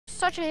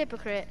such a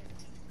hypocrite.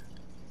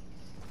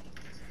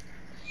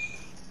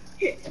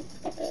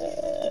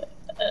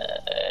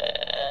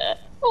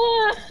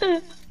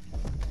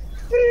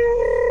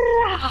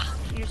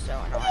 You're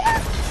so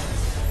annoying.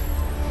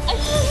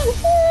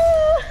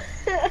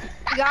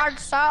 You're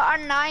so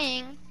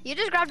annoying. You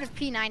just grabbed a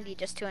P90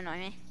 just to annoy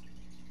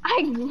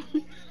me.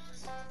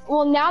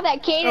 Well, now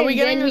that Kaden's we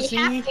getting in, a we Z?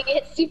 have to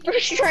get super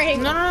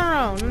strength.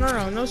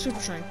 No super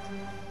strength.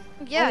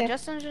 Yeah, Okay.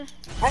 Justin's just...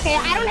 Okay,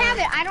 I don't have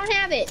it. I don't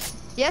have it.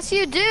 Yes,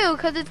 you do,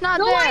 because it's not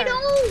No, there. I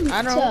don't.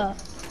 I don't.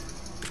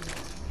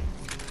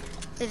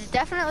 It's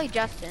definitely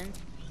Justin.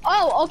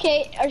 Oh,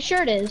 okay.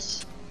 Sure it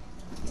is.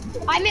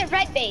 I'm at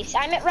red base.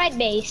 I'm at red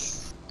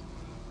base.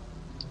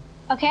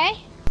 Okay.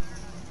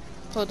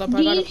 Hold up, Do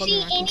I gotta you plug see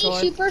in my any controller.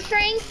 super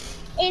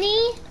strength?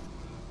 Any?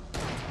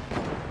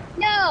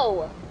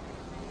 No.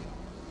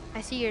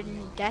 I see your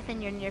death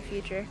in your near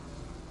future.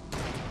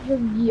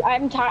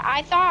 I'm tired.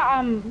 I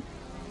thought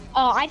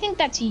oh, I think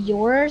that's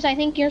yours. I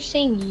think you're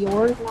saying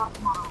yours, not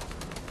mine.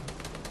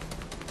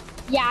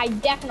 Yeah, I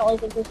definitely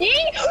think you're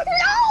saying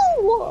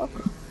no.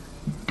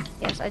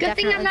 Yes, I Good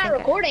thing definitely I'm not think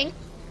recording.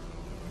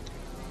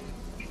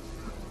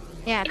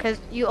 Yeah, because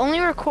you only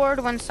record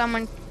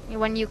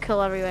when you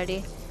kill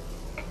everybody.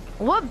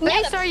 What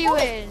base that's are you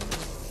funny. in?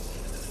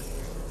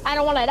 I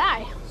don't want to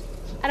die.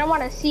 I don't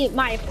want to see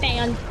my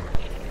fans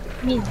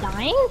me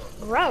dying.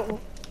 Bro.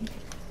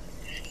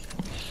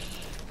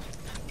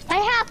 I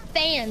have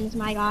fans,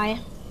 my guy.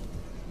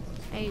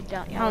 No, you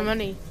don't. You How have,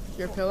 many?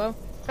 Your pillow?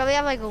 probably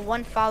have like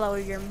one follower,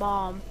 your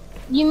mom.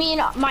 You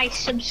mean my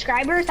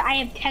subscribers? I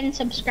have 10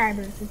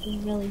 subscribers, which is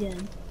really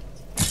good.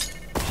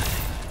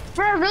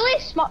 For a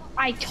really small,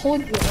 I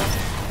told you.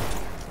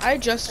 I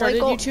just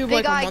started Like, YouTube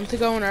big like eye. a month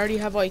ago and I already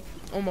have like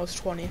almost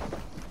 20.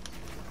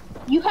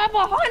 You have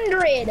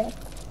 100.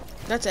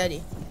 That's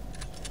Eddie.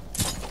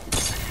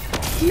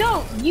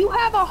 No, you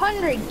have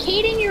 100.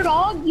 Kaden, your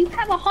dog, you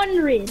have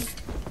 100.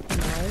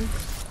 No.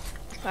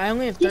 I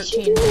only have Yes,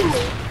 you 13. do.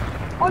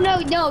 Oh no,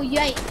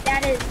 yeah,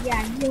 that is,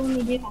 yeah, you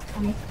only do have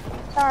 20.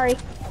 Sorry.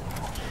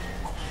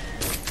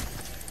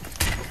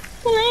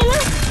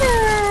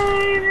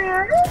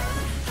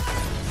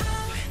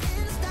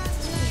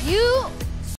 You